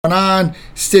on?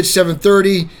 Stitch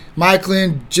 730,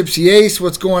 Michaelin, Gypsy Ace,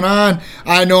 what's going on?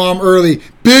 I know I'm early.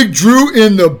 Big Drew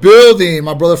in the building,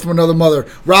 my brother from another mother.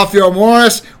 Rafael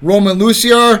Morris, Roman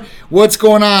Luciar, what's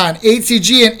going on?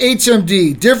 HCG and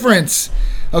HMD, difference.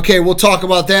 Okay, we'll talk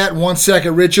about that in 1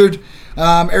 second, Richard.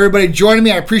 Everybody joining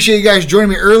me, I appreciate you guys joining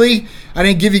me early. I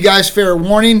didn't give you guys fair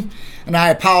warning, and I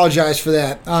apologize for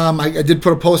that. I did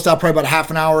put a post out probably about a half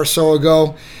an hour or so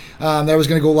ago. That I was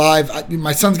going to go live.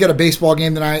 My son's got a baseball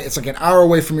game tonight. It's like an hour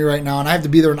away from me right now, and I have to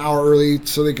be there an hour early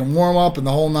so they can warm up and the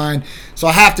whole nine. So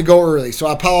I have to go early. So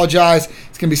I apologize.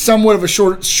 It's going to be somewhat of a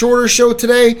shorter show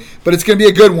today, but it's going to be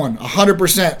a good one,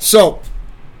 100%. So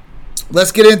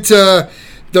let's get into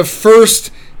the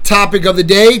first topic of the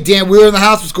day. Dan Wheeler in the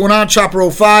house. What's going on? Chopper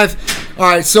 05. All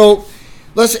right, so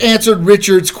let's answer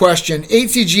Richard's question.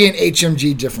 HCG and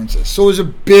HMG differences. So there's a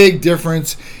big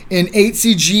difference in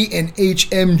HCG and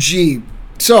HMG.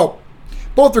 So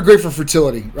both are great for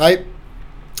fertility, right?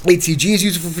 HCG is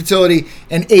used for fertility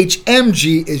and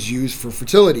HMG is used for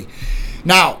fertility.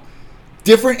 Now,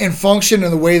 different in function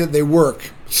and the way that they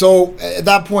work. So at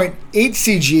that point,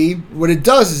 HCG, what it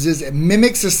does is it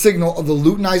mimics the signal of the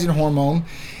luteinizing hormone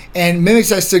and mimics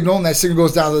that signal, and that signal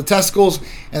goes down to the testicles,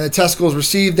 and the testicles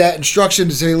receive that instruction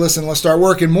to say, listen, let's start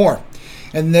working more.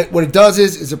 And what it does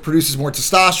is it produces more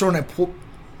testosterone and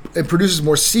it produces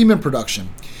more semen production.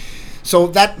 So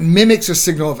that mimics a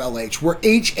signal of LH, where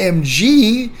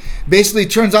HMG basically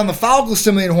turns on the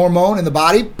follicle-stimulating hormone in the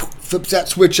body, flips that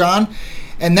switch on,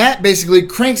 and that basically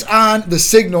cranks on the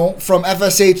signal from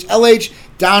FSH, LH,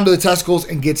 down to the testicles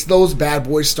and gets those bad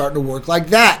boys starting to work like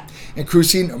that,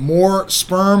 increasing more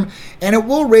sperm, and it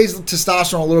will raise the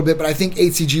testosterone a little bit, but I think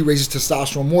HCG raises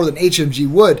testosterone more than HMG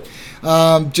would.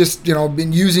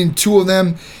 Been using two of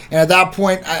them, and at that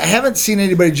point, I haven't seen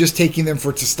anybody just taking them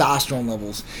for testosterone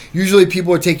levels. Usually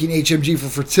people are taking HMG for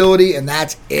fertility, and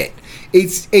that's it.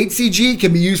 HCG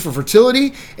can be used for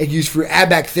fertility. It can be used for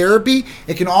ABAC therapy.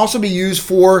 It can also be used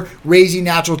for raising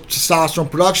natural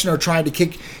testosterone production or trying to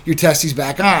kick your testes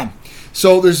back on.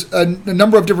 So there's a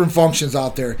number of different functions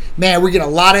out there. Man, we're getting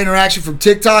a lot of interaction from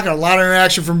TikTok and a lot of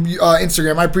interaction from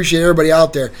Instagram. I appreciate everybody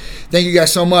out there. Thank you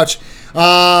guys so much.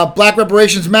 Black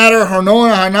Reparations Matter.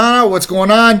 Hanana, what's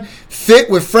going on? Fit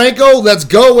with Franco. Let's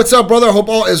go. What's up, brother? Hope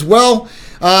all is well.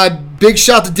 Big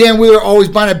shout to Dan Wheeler, always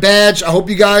buying a badge. I hope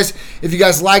you guys, if you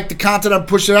guys like the content I'm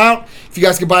pushing out, if you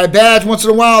guys could buy a badge once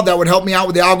in a while, that would help me out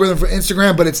with the algorithm for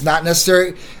Instagram, but it's not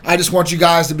necessary. I just want you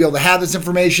guys to be able to have this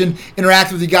information,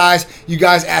 interact with you guys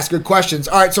ask good questions.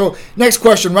 All right, so next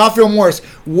question, Rafael Morris.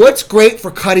 What's great for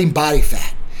cutting body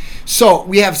fat? So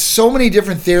we have so many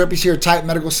different therapies here at Titan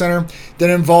Medical Center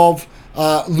that involve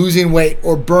losing weight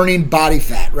or burning body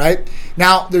fat, right?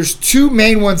 Now, there's two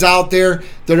main ones out there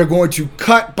that are going to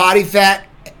cut body fat,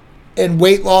 and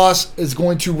weight loss is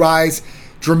going to rise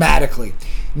dramatically.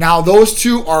 Now, those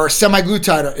two are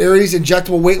semaglutide, or Aries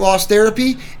injectable weight loss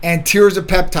therapy, and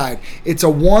tirzepatide. It's a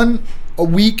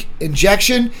one-a-week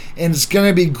injection, and it's going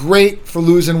to be great for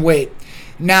losing weight.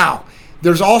 Now,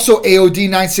 there's also AOD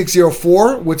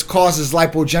 9604, which causes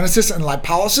lipogenesis and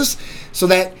lipolysis, so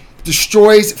that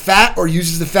destroys fat or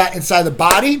uses the fat inside the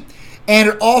body, and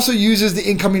it also uses the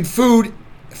incoming food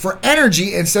for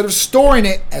energy instead of storing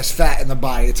it as fat in the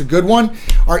body. It's a good one.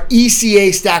 Our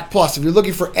ECA Stack Plus, if you're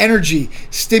looking for energy,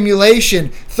 stimulation,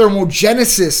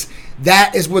 thermogenesis,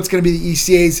 that is what's going to be the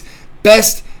ECA's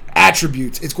best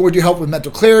attributes. It's going to help with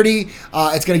mental clarity.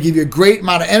 It's going to give you a great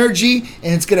amount of energy,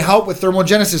 and it's going to help with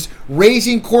thermogenesis,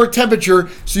 raising core temperature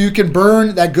so you can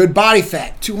burn that good body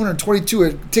fat. 222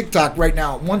 at TikTok right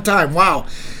now at one time. Wow.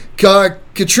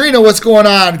 Katrina, what's going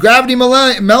on? Gravity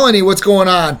Melanie, what's going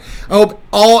on? I hope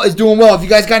all is doing well. If you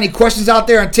guys got any questions out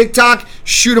there on TikTok,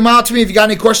 shoot them out to me. If you got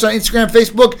any questions on Instagram,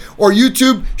 Facebook, or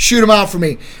YouTube, shoot them out for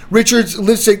me. Richard's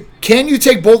Lipstick, can you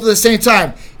take both at the same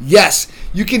time? Yes.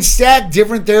 You can stack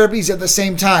different therapies at the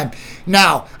same time.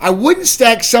 Now, I wouldn't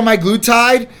stack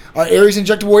semaglutide, or Aries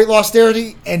injectable weight loss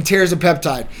therapy, and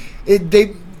tirzepatide.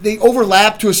 They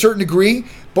overlap to a certain degree,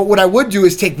 but what I would do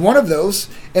is take one of those,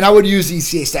 and I would use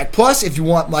ECA Stack Plus if you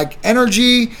want like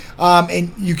energy,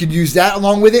 and you could use that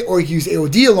along with it, or you could use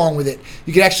AOD along with it.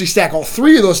 You could actually stack all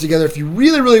three of those together if you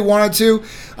really, really wanted to,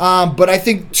 but I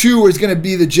think two is going to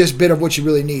be the gist bit of what you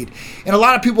really need. And a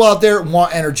lot of people out there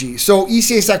want energy, so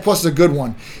ECA Stack Plus is a good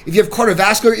one. If you have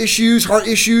cardiovascular issues, heart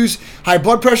issues, high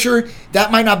blood pressure,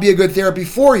 that might not be a good therapy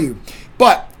for you.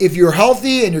 But if you're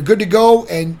healthy and you're good to go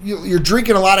and you're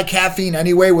drinking a lot of caffeine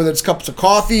anyway, whether it's cups of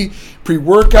coffee,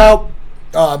 pre-workout,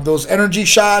 those energy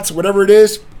shots, whatever it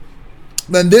is,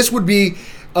 then this would be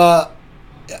a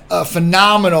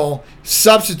phenomenal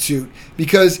substitute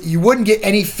because you wouldn't get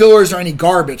any fillers or any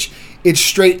garbage. It's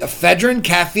straight ephedrine,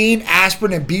 caffeine,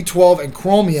 aspirin, and B12 and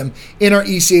chromium in our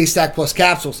ECA Stack Plus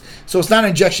capsules. So it's not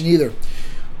an injection either.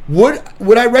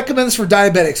 Would I recommend this for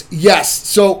diabetics? Yes.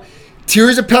 So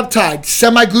tirzepatide,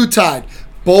 semaglutide,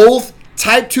 both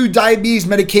type 2 diabetes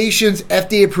medications,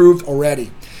 FDA approved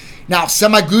already. Now,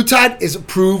 semaglutide is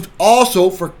approved also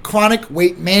for chronic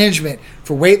weight management,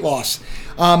 for weight loss.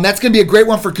 That's going to be a great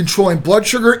one for controlling blood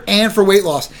sugar and for weight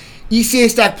loss. ECA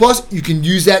Stack Plus, you can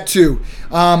use that too.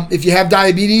 If you have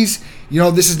diabetes,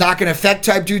 this is not going to affect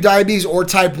type 2 diabetes or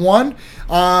type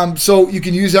 1. So you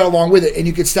can use that along with it, and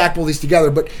you can stack all these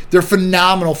together. But they're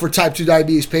phenomenal for type 2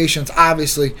 diabetes patients,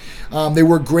 obviously. They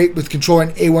work great with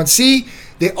controlling A1C.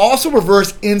 They also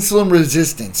reverse insulin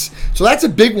resistance. So that's a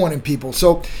big one in people.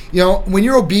 So, when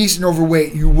you're obese and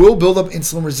overweight, you will build up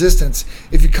insulin resistance.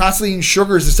 If you're constantly eating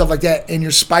sugars and stuff like that and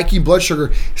you're spiking blood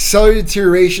sugar, cellular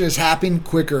deterioration is happening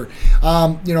quicker.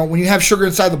 When you have sugar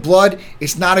inside the blood,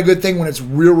 it's not a good thing when it's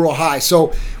real high.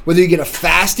 So whether you get a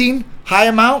fasting high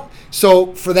amount,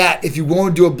 so for that, if you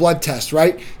want to do a blood test,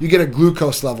 right, you get a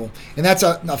glucose level, and that's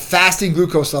a fasting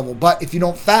glucose level. But if you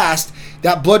don't fast,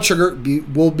 that blood sugar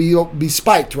will be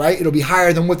spiked, right? It'll be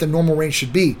higher than what the normal range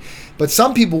should be. But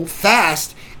some people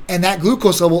fast, and that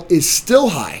glucose level is still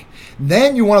high.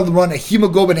 Then you want to run a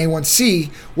hemoglobin A1C,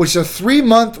 which is a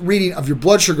 3-month reading of your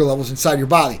blood sugar levels inside your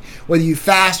body, whether you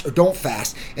fast or don't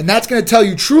fast. And that's going to tell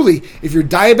you truly if you're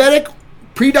diabetic,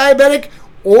 pre-diabetic,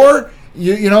 or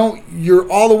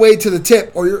you're all the way to the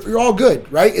tip, or you're all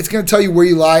good, right? It's going to tell you where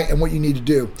you lie and what you need to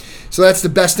do. So that's the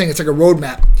best thing. It's like a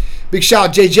roadmap. Big shout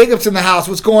out. Jay Jacobs in the house.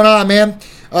 What's going on, man?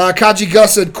 Kaji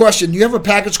Gus said, question, you have a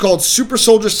package called Super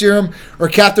Soldier Serum or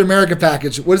Captain America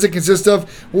package. What does it consist of?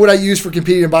 What would I use for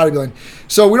competing in bodybuilding?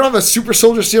 So we don't have a Super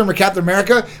Soldier Serum or Captain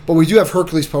America, but we do have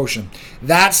Hercules Potion.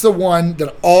 That's the one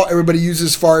that everybody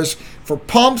uses as far as for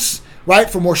pumps, right?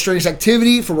 For more strenuous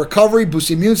activity, for recovery, boost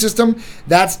the immune system.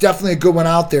 That's definitely a good one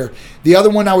out there. The other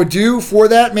one I would do for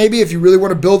that, maybe if you really want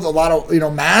to build a lot of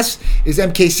mass, is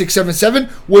MK677,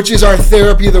 which is our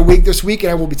therapy of the week this week,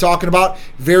 and I will be talking about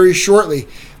very shortly.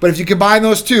 But if you combine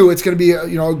those two, it's going to be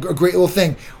a great little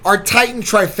thing. Our Titan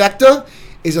Trifecta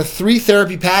is a 3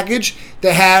 therapy package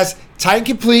that has Titan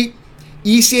Complete,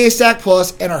 ECA Stack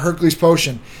Plus, and our Hercules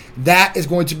Potion. That is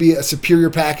going to be a superior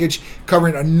package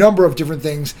covering a number of different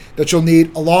things that you'll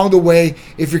need along the way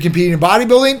if you're competing in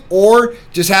bodybuilding or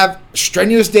just have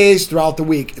strenuous days throughout the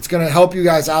week. It's going to help you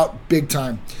guys out big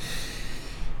time.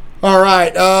 All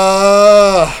right.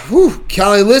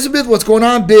 Callie Elizabeth, what's going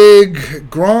on? Big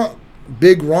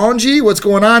Ronji, what's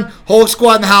going on? Whole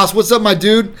squad in the house. What's up, my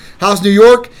dude? How's New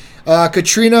York?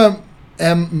 Katrina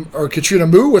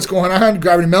Moo, what's going on?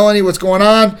 Gravity Melanie, what's going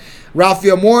on?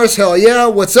 Ralphia Morris, hell yeah,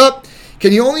 what's up?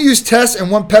 Can you only use tests and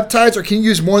 1 peptides, or can you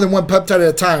use more than 1 peptide at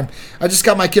a time? I just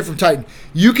got my kit from Titan.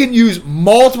 You can use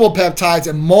multiple peptides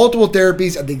and multiple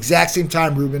therapies at the exact same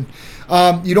time, Ruben.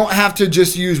 You don't have to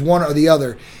just use one or the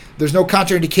other. There's no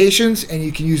contraindications, and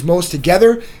you can use most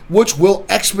together, which will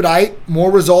expedite more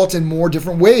results in more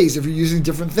different ways if you're using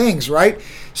different things, right?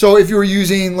 So if you were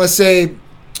using, let's say,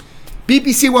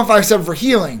 BPC 157 for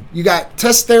healing, you got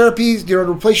test therapies, to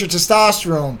replace your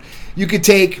testosterone. You could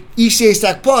take ECA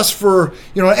Stack Plus for,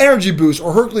 an energy boost,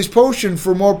 or Hercules Potion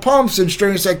for more pumps and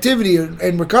strenuous activity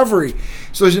and recovery.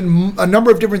 So there's a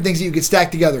number of different things that you could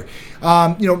stack together.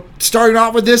 Starting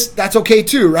off with this, that's okay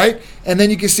too, right? And then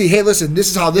you can see, hey, listen, this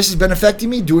is how this has been affecting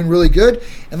me, doing really good,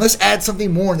 and let's add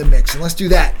something more in the mix, and let's do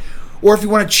that. Or if you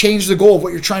want to change the goal of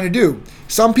what you're trying to do.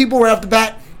 Some people right off the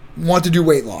bat want to do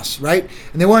weight loss, right?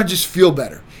 And they want to just feel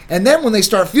better. And then when they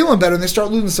start feeling better and they start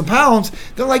losing some pounds,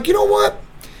 they're like, you know what?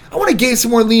 I want to gain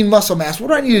some more lean muscle mass. What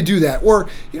do I need to do that? Or,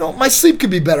 my sleep could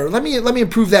be better. Let me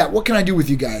improve that. What can I do with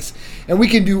you guys? And we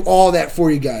can do all that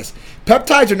for you guys.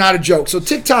 Peptides are not a joke. So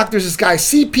TikTok, there's this guy,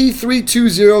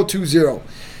 CP32020.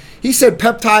 He said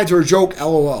peptides are a joke,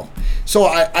 LOL. So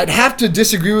I'd have to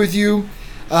disagree with you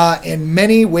in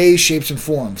many ways, shapes, and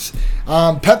forms.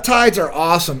 Peptides are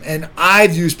awesome, and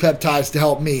I've used peptides to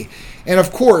help me. And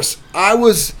of course, I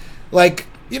was like,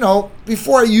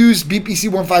 before I used BPC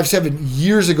 157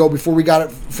 years ago, before we got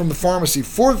it from the pharmacy,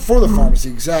 for the pharmacy,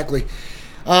 exactly,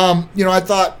 I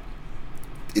thought,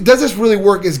 does this really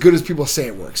work as good as people say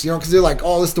it works? Because they're like,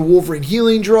 oh, this is the Wolverine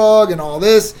healing drug and all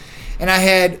this. And I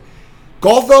had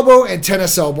golf elbow and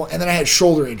tennis elbow, and then I had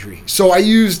shoulder injury. So I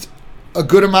used a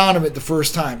good amount of it the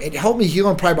first time. It helped me heal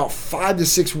in probably about 5 to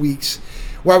 6 weeks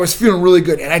where I was feeling really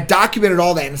good. And I documented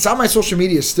all that. And it's on my social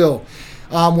media still,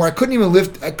 where I couldn't even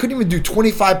do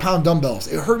 25-pound dumbbells.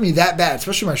 It hurt me that bad,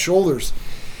 especially my shoulders.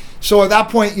 So at that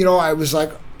point, I was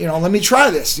like, let me try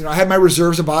this. I had my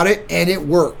reserves about it, and it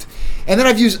worked. And then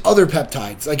I've used other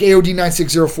peptides, like AOD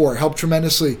 9604, helped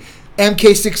tremendously.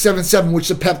 MK677,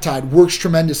 which is a peptide, works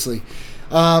tremendously.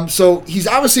 So he's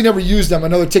obviously never used them,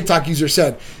 another TikTok user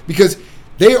said, because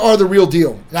they are the real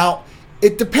deal. Now,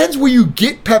 it depends where you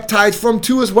get peptides from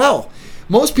too as well.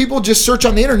 Most people just search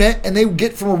on the internet and they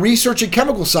get from a research and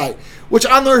chemical site, which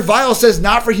on their vial says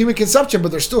not for human consumption,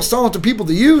 but they're still selling it to people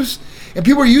to use. And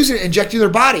people are using it, injecting their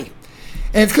body.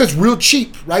 And it's because it's real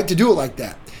cheap, right, to do it like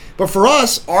that. But for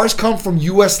us, ours come from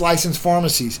U.S. licensed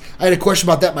pharmacies. I had a question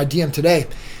about that in my DM today.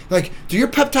 Like, do your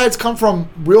peptides come from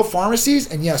real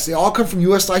pharmacies? And yes, they all come from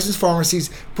U.S. licensed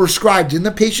pharmacies prescribed in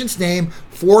the patient's name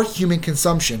for human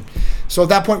consumption. So at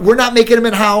that point, we're not making them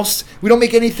in-house. We don't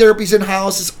make any therapies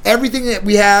in-house. Everything that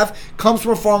we have comes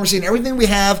from a pharmacy, and everything we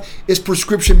have is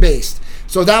prescription-based.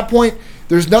 So at that point,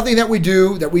 there's nothing that we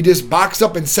do that we just box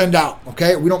up and send out,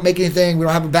 okay? We don't make anything. We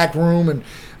don't have a back room. And,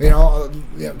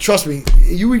 trust me,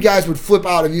 you guys would flip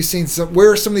out if you've seen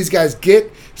where some of these guys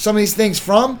get some of these things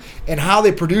from and how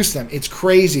they produce them. It's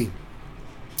crazy.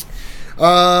 What's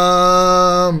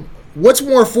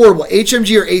more affordable,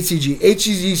 HMG or HCG?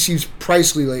 HCG seems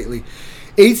pricey lately.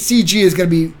 HCG is going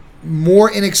to be more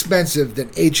inexpensive than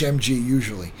HMG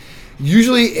usually.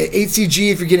 Usually,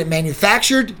 HCG, if you're getting it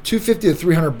manufactured, $250 to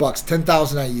 $300,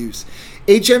 10,000 IUs.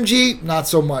 HMG, not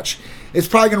so much. It's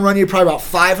probably going to run you about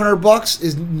 $500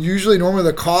 is usually normally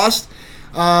the cost.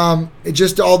 It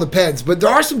just all depends. But there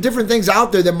are some different things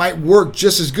out there that might work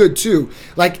just as good too,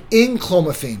 like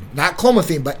enclomiphene. Not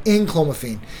clomiphene, but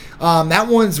enclomiphene. That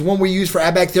one's one we use for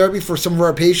ABAC therapy for some of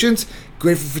our patients.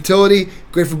 Great for fertility,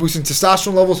 great for boosting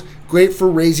testosterone levels, great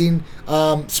for raising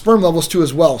sperm levels too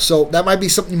as well. So that might be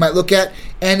something you might look at,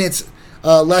 and it's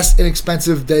less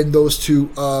inexpensive than those two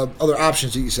other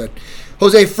options that you said.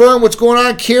 Jose Firm, what's going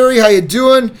on? Carrie, how you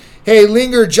doing? Hey,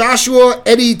 Linger, Joshua,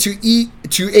 Eddie to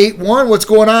 81, what's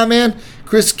going on, man?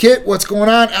 Chris Kitt, what's going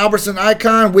on? Albertson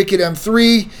Icon, Wicked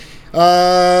M3.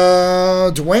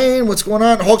 Dwayne, what's going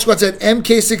on? Hulk Squad said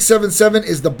MK677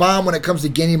 is the bomb when it comes to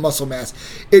gaining muscle mass.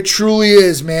 It truly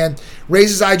is, man.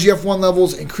 Raises IGF-1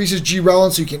 levels, increases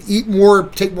G-Relin so you can eat more,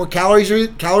 take more calories in.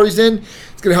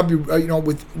 It's going to help you,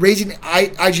 with raising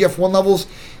IGF-1 levels.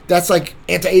 That's like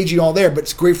anti-aging all there, but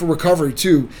it's great for recovery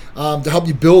too, to help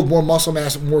you build more muscle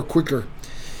mass more quicker.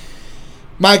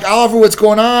 Mike Oliver, what's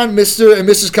going on? Mr. and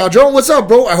Mrs. Caldron, what's up,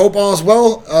 bro? I hope all is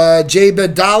well. Jay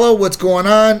Bedala, what's going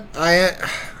on? I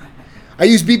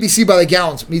use BPC by the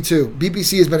gallons. Me too.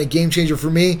 BPC has been a game changer for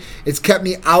me. It's kept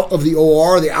me out of the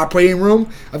OR, the operating room.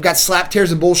 I've got slap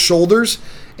tears in both shoulders,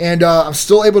 and I'm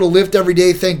still able to lift every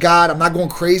day, thank God. I'm not going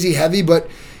crazy heavy, but,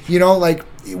 like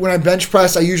when I bench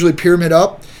press, I usually pyramid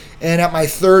up. And at my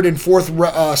third and fourth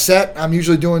set, I'm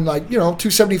usually doing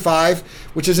 275,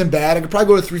 which isn't bad. I could probably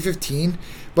go to 315,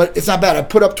 but it's not bad. I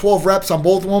put up 12 reps on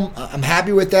both of them. I'm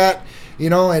happy with that,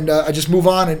 and I just move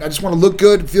on. And I just want to look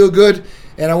good, feel good,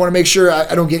 and I want to make sure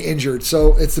I don't get injured.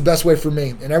 So it's the best way for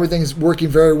me. And everything's working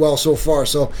very well so far.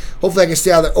 So hopefully I can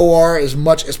stay out of the OR as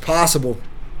much as possible.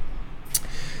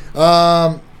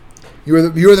 You're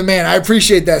the man. I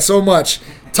appreciate that so much.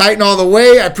 Titan all the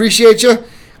way. I appreciate you.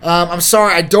 I'm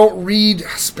sorry, I don't read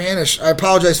Spanish. I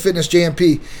apologize, Fitness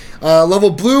JMP.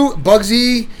 Level Blue,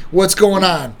 Bugsy, what's going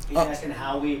on? He's asking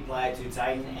how we apply to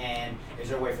Titan, and is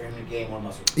there a way for him to gain more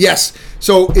muscle? Yes.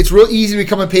 So it's real easy to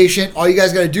become a patient. All you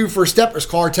guys got to do first step is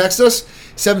call or text us,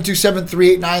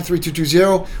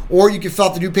 727-389-3220, or you can fill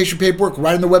out the new patient paperwork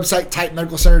right on the website,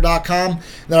 titanmedicalcenter.com.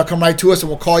 That'll come right to us,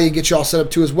 and we'll call you and get you all set up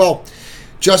too as well.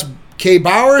 Just K.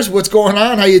 Bowers, what's going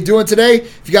on? How you doing today?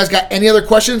 If you guys got any other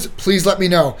questions, please let me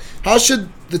know. How should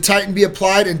the Titan be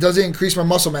applied, and does it increase my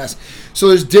muscle mass? So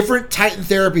there's different Titan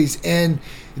therapies, and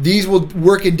these will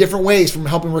work in different ways, from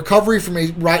helping recovery, from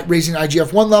raising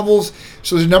IGF-1 levels.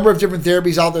 So there's a number of different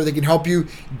therapies out there that can help you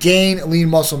gain lean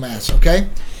muscle mass, okay?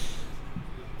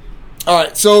 All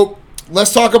right, so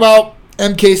let's talk about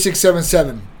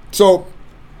MK677. So,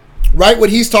 right,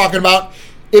 what he's talking about,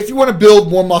 if you want to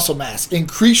build more muscle mass,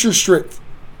 increase your strength,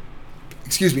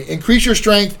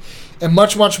 and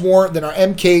much, much more than our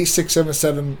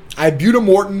MK677,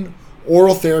 Ibutamoren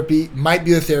oral therapy might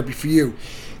be the therapy for you.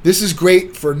 This is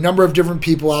great for a number of different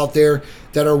people out there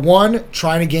that are, 1,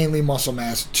 trying to gain lean muscle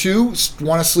mass, 2,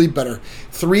 want to sleep better,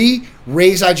 3,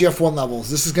 raise IGF-1 levels.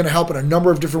 This is going to help in a number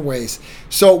of different ways.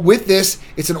 So with this,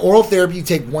 it's an oral therapy you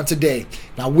take once a day.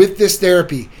 Now with this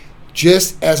therapy,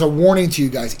 just as a warning to you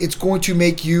guys, it's going to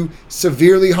make you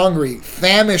severely hungry,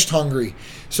 famished hungry.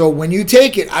 So when you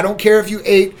take it, I don't care if you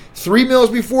ate 3 meals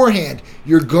beforehand.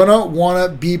 You're going to want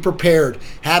to be prepared.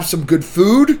 Have some good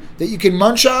food that you can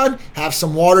munch on. Have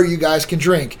some water you guys can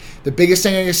drink. The biggest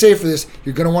thing I can say for this,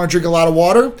 you're going to want to drink a lot of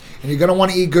water and you're going to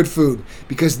want to eat good food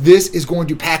because this is going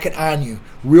to pack it on you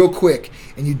real quick.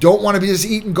 And you don't want to be just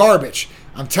eating garbage.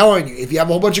 I'm telling you, if you have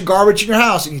a whole bunch of garbage in your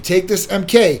house and you take this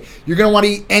MK, you're going to want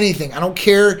to eat anything. I don't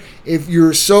care if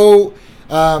you're so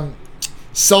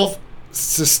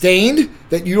self-sustained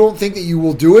that you don't think that you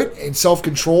will do it and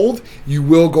self-controlled, you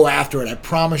will go after it. I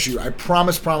promise you. I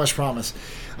promise.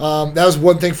 That was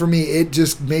one thing for me. It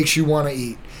just makes you want to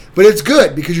eat. But it's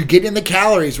good because you're getting the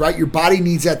calories, right? Your body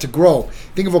needs that to grow.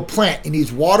 Think of a plant. It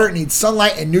needs water, it needs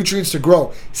sunlight, and nutrients to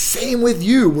grow. Same with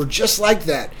you. We're just like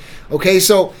that. Okay,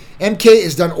 so MK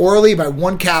is done orally by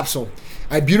 1 capsule.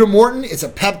 Ibutamoren, it's a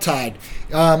peptide.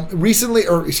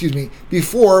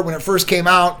 Before, when it first came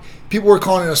out, people were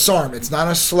calling it a SARM. It's not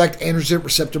a select androgen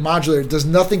receptor modulator. It does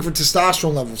nothing for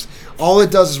testosterone levels. All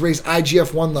it does is raise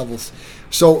IGF-1 levels.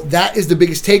 So that is the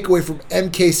biggest takeaway from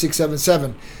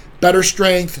MK677. Better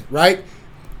strength, right?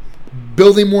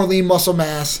 Building more lean muscle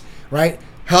mass, right?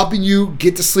 Helping you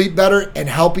get to sleep better and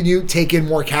helping you take in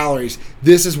more calories.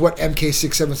 This is what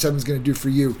MK677 is going to do for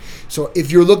you. So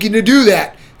if you're looking to do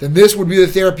that, then this would be the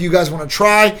therapy you guys want to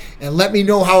try, and let me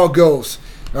know how it goes.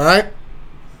 All right?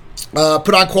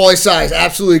 Put on quality size.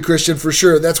 Absolutely, Christian, for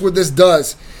sure. That's what this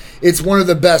does. It's one of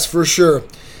the best, for sure.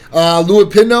 Louis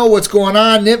Pino, what's going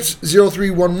on? Nips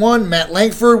 0311, Matt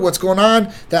Langford, what's going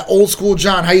on? That old school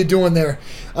John, how you doing there?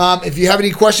 If you have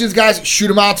any questions, guys, shoot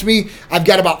them out to me. I've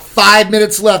got about 5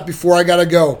 minutes left before I gotta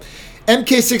go.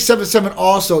 MK677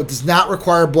 also does not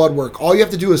require blood work. All you have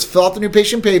to do is fill out the new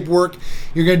patient paperwork.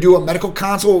 You're going to do a medical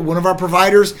consult with one of our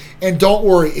providers. And don't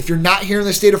worry, if you're not here in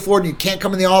the state of Florida and you can't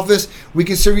come in the office, we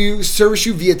can service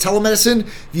you via telemedicine,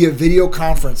 via video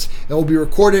conference. It will be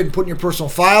recorded and put in your personal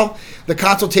file. The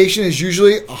consultation is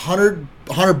usually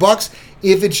 $100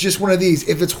 if it's just one of these.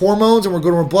 If it's hormones and we're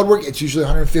going to blood work, it's usually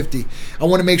 $150. I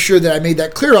want to make sure that I made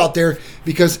that clear out there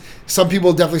because some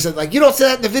people definitely said, like, you don't say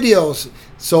that in the videos.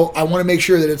 So I want to make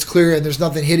sure that it's clear and there's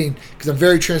nothing hitting because I'm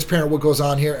very transparent what goes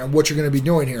on here and what you're going to be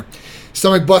doing here.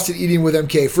 Stomach busted eating with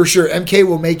MK. For sure, MK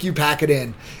will make you pack it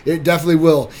in. It definitely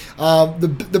will.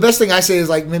 The best thing I say is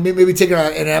like maybe take it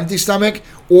on an empty stomach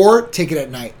or take it at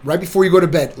night, right before you go to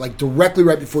bed, like directly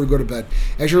right before you go to bed.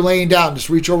 As you're laying down, just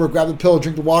reach over, grab the pillow,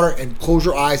 drink the water, and close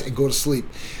your eyes and go to sleep.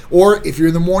 Or if you're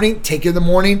in the morning, take it in the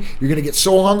morning. You're going to get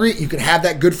so hungry, you can have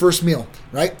that good first meal,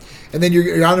 right? And then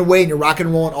you're on the way and you're rocking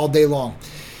and rolling all day long.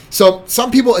 So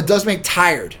some people, it does make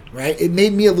tired, right? It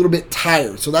made me a little bit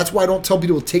tired. So that's why I don't tell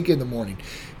people to take it in the morning.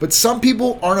 But some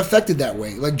people aren't affected that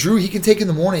way. Like Drew, he can take it in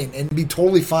the morning and be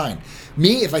totally fine.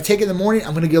 Me, if I take it in the morning,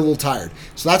 I'm going to get a little tired.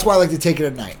 So that's why I like to take it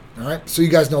at night, all right? So you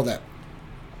guys know that.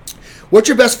 What's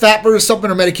your best fat burner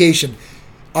supplement or medication?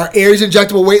 Our Aries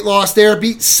injectable weight loss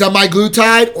therapy,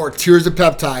 semaglutide, or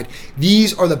tirzepatide.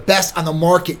 These are the best on the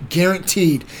market,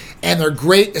 guaranteed. And they're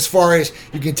great as far as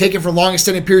you can take it for long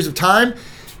extended periods of time.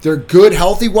 They're good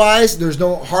healthy-wise. There's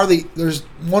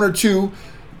one or two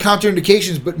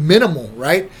counterindications, but minimal,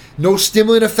 right? No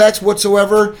stimulant effects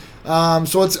whatsoever.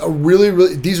 So it's a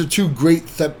really, these are two great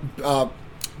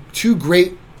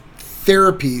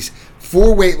therapies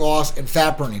for weight loss and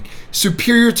fat burning.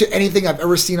 Superior to anything I've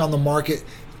ever seen on the market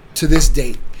to this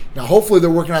date. Now, hopefully they're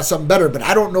working on something better, but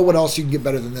I don't know what else you can get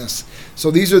better than this. So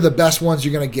these are the best ones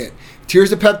you're going to get.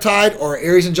 Tirzepatide or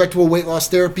Aries injectable weight loss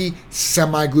therapy,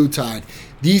 semaglutide.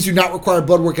 These do not require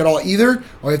blood work at all either.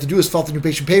 All you have to do is fill out the new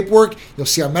patient paperwork. You'll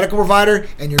see our medical provider,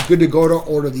 and you're good to go to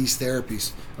order these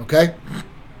therapies. Okay?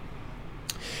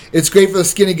 It's great for the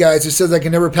skinny guys. It says I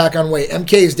can never pack on weight.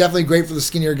 MK is definitely great for the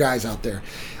skinnier guys out there.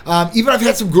 Even I've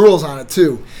had some girls on it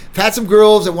too. I've had some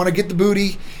girls that want to get the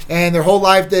booty, and their whole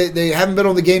life they haven't been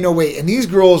able to gain no weight. And these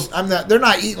girls, they're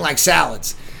not eating like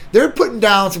salads. They're putting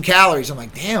down some calories. I'm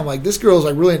like, damn, like this girl's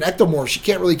like really an ectomorph. She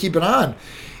can't really keep it on.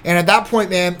 And at that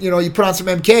point, man, you put on some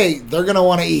MK, they're going to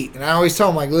want to eat. And I always tell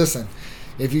them, like, listen,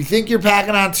 if you think you're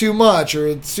packing on too much or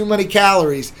it's too many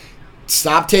calories,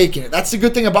 stop taking it. That's the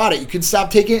good thing about it. You can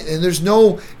stop taking it, and there's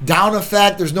no down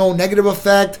effect. There's no negative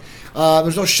effect.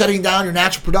 There's no shutting down your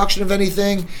natural production of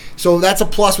anything. So that's a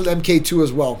plus with MK2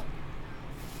 as well.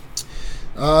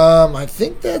 I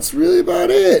think that's really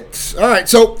about it. All right,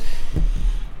 so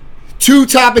 2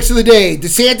 topics of the day.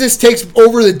 DeSantis takes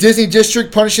over the Disney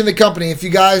district, punishing the company. If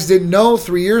you guys didn't know,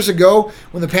 3 years ago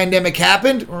when the pandemic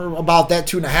happened, or about that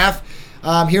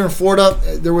 2.5, here in Florida,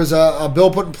 there was a bill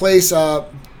put in place,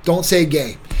 don't say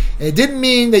gay. And it didn't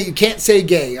mean that you can't say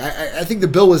gay. I think the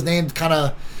bill was named kind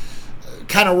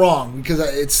of wrong because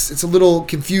it's a little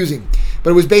confusing.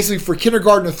 but it was basically for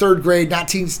kindergarten or third grade, not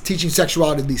teaching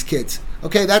sexuality to these kids.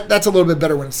 Okay, that's a little bit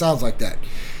better when it sounds like that.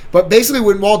 But basically,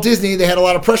 when Walt Disney, they had a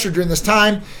lot of pressure during this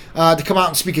time to come out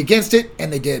and speak against it,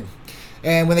 and they did.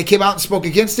 And when they came out and spoke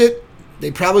against it,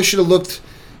 they probably should have looked,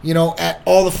 at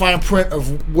all the fine print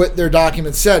of what their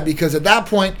documents said, because at that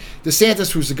point,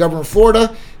 DeSantis, who's the governor of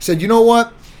Florida, said, you know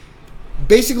what?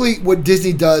 Basically, what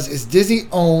Disney does is Disney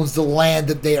owns the land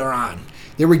that they are on.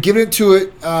 They were given it to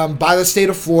it by the state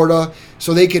of Florida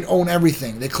so they could own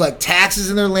everything. They collect taxes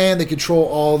in their land. They control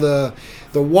all the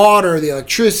water, the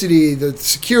electricity, the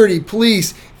security,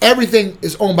 police. Everything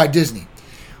is owned by Disney.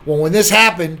 Well, when this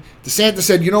happened, DeSantis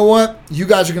said, you know what? You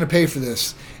guys are going to pay for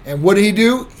this. And what did he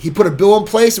do? He put a bill in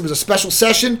place. It was a special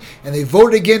session, and they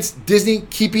voted against Disney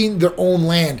keeping their own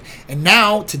land. And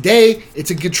now, today, it's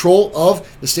in control of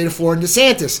the state of Florida and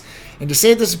DeSantis. And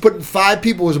DeSantis is putting 5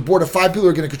 people, as a board of 5 people, who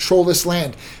are going to control this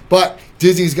land. But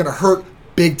Disney is going to hurt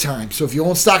big time. So if you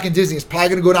own stock in Disney, it's probably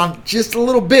going to go down just a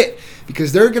little bit,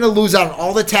 because they're going to lose out on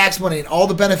all the tax money and all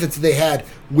the benefits that they had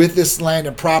with this land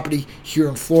and property here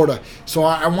in Florida. So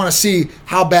I want to see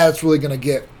how bad it's really going to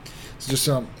get. It's just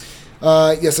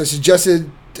yes, I suggested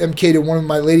MK to one of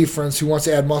my lady friends who wants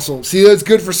to add muscle. See, that's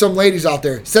good for some ladies out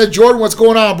there. Says Jordan, what's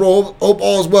going on, bro? Hope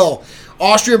all is well.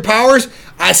 Austrian Powers,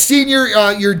 I seen your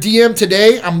DM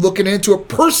today. I'm looking into it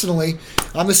personally.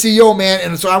 I'm the CEO, man,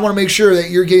 and so I want to make sure that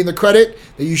you're getting the credit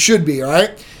that you should be, all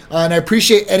right? And I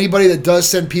appreciate anybody that does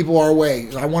send people our way.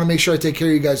 I want to make sure I take care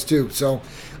of you guys too. So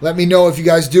let me know if you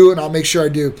guys do, and I'll make sure I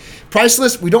do. Price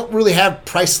list, we don't really have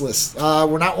price lists.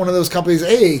 We're not one of those companies,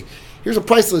 hey, here's a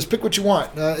price list. Pick what you want.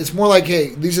 It's more like, hey,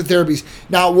 these are therapies.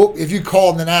 Now, if you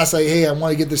call and then ask, like, hey, I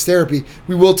want to get this therapy,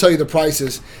 we will tell you the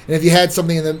prices. And if you had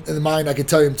something in the mind, I could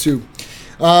tell you them too.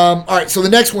 All right, so the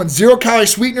next one, 0-calorie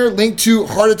sweetener linked to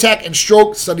heart attack and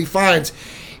stroke, study finds.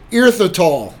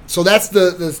 Erythritol. So that's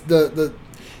the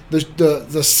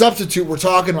substitute we're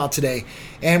talking about today.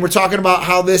 And we're talking about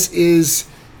how this is,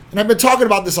 and I've been talking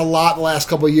about this a lot the last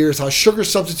couple of years, how sugar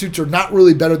substitutes are not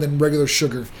really better than regular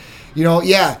sugar.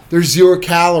 There's 0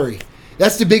 calorie.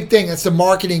 That's the big thing. That's the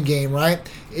marketing game, right?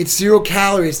 It's 0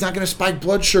 calorie. It's not going to spike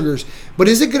blood sugars. But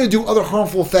is it going to do other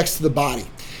harmful effects to the body?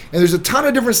 And there's a ton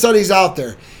of different studies out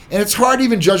there. And it's hard to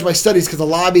even judge by studies because the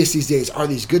lobbyists these days, are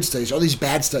these good studies? Are these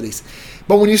bad studies?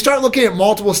 But when you start looking at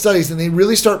multiple studies and they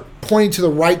really start pointing to the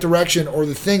right direction or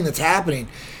the thing that's happening,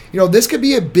 this could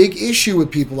be a big issue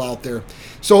with people out there.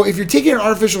 So if you're taking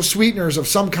artificial sweeteners of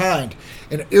some kind,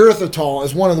 and erythritol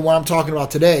is one of the one I'm talking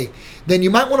about today, then you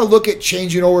might want to look at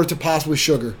changing over to possibly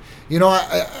sugar.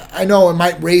 I know it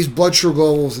might raise blood sugar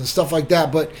levels and stuff like that,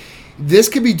 but this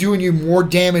could be doing you more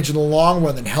damage in the long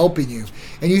run than helping you.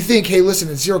 And you think, hey, listen,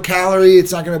 it's 0 calorie,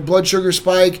 it's not going to blood sugar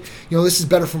spike, this is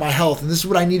better for my health, and this is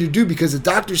what I need to do because the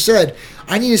doctor said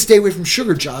I need to stay away from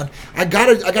sugar, John. I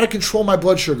gotta control my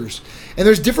blood sugars. And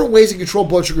there's different ways to control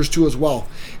blood sugars too as well.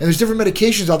 And there's different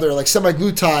medications out there like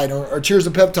semaglutide or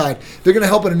tirzepatide. They're going to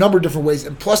help in a number of different ways,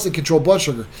 and plus they control blood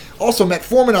sugar. Also,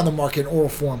 metformin on the market in oral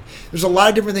form. There's a lot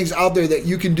of different things out there that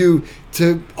you can do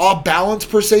to all balance,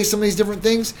 per se, some of these different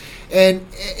things. And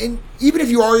even if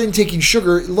you are taking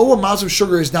sugar, low amounts of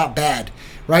sugar is not bad,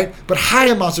 right? But high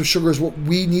amounts of sugar is what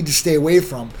we need to stay away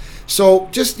from. So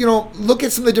just, look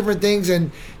at some of the different things,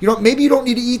 and, maybe you don't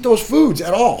need to eat those foods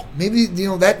at all. Maybe,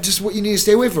 that's just what you need to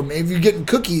stay away from. Maybe you're getting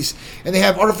cookies and they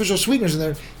have artificial sweeteners in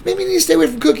there. Maybe you need to stay away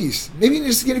from cookies. Maybe you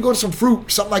just need to go to some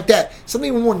fruit, something like that.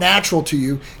 Something more natural to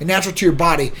you and natural to your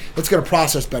body that's going to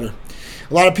process better.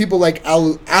 A lot of people like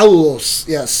allulose,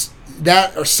 yes,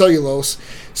 that or cellulose.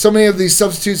 So many of these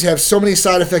substitutes have so many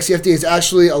side effects. The FDA is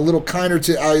actually a little kinder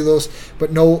to allulose, but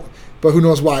who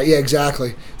knows why? Yeah,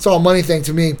 exactly. It's all a money thing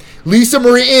to me. Lisa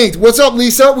Marie Inked. What's up,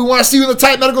 Lisa? We want to see you in the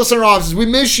Titan Medical Center offices. We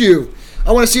miss you.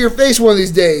 I want to see your face one of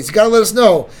these days. You got to let us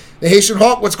know. The Haitian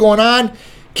Hawk, what's going on?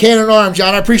 Cannon Arm,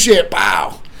 John. I appreciate it.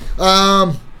 Wow.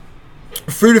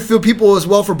 Free to fill people as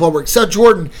well for blood work. Seth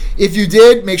Jordan, if you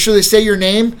did, make sure they say your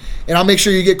name, and I'll make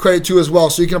sure you get credit too as well.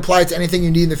 So you can apply it to anything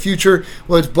you need in the future,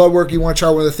 whether it's blood work, you want to try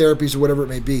one of the therapies, or whatever it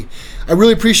may be. I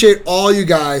really appreciate all you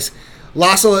guys.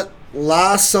 La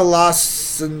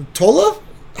Santola,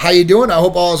 how you doing? I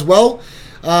hope all is well.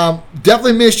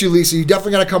 Definitely missed you, Lisa. You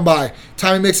definitely got to come by.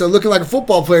 Tommy Mixer, looking like a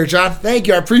football player, John. Thank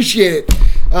you. I appreciate it.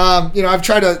 I've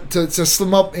tried to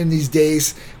slim up in these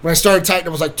days. When I started Titan,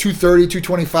 I was like 230,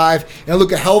 225, and I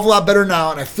look a hell of a lot better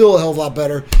now, and I feel a hell of a lot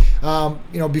better.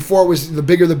 Before it was the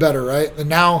bigger the better, right? And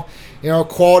now,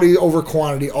 quality over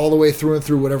quantity all the way through and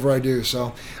through whatever I do.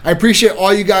 So I appreciate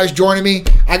all you guys joining me.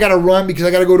 I got to run because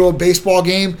I got to go to a baseball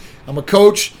game. I'm a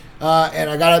coach, and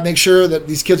I got to make sure that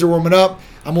these kids are warming up.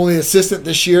 I'm only an assistant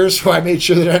this year, so I made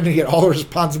sure that I didn't get all the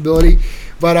responsibility.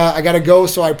 But I got to go,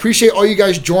 so I appreciate all you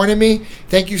guys joining me.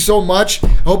 Thank you so much. I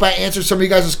hope I answered some of you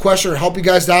guys' questions or help you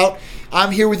guys out. I'm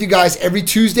here with you guys every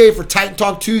Tuesday for Titan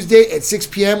Talk Tuesday at 6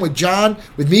 p.m. with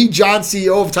me, John,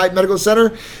 CEO of Titan Medical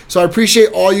Center. So I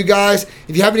appreciate all you guys.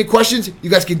 If you have any questions,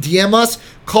 you guys can DM us,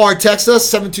 call or text us,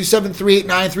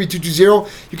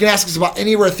 727-389-3220. You can ask us about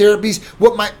any of our therapies,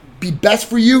 what might be best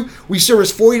for you. We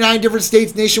service 49 different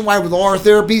states nationwide with all our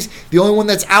therapies. The only one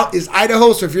that's out is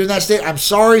Idaho, so if you're in that state, I'm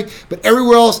sorry, but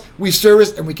everywhere else we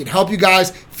service and we can help you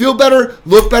guys feel better,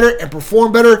 look better, and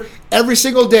perform better every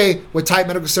single day with Titan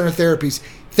Medical Center therapies.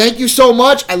 Thank you so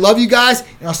much. I love you guys,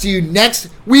 and I'll see you next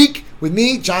week with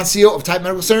me, John, CEO of Titan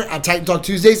Medical Center, on Titan Talk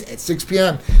Tuesdays at 6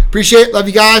 p.m. Appreciate it. Love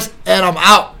you guys, and I'm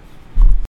out.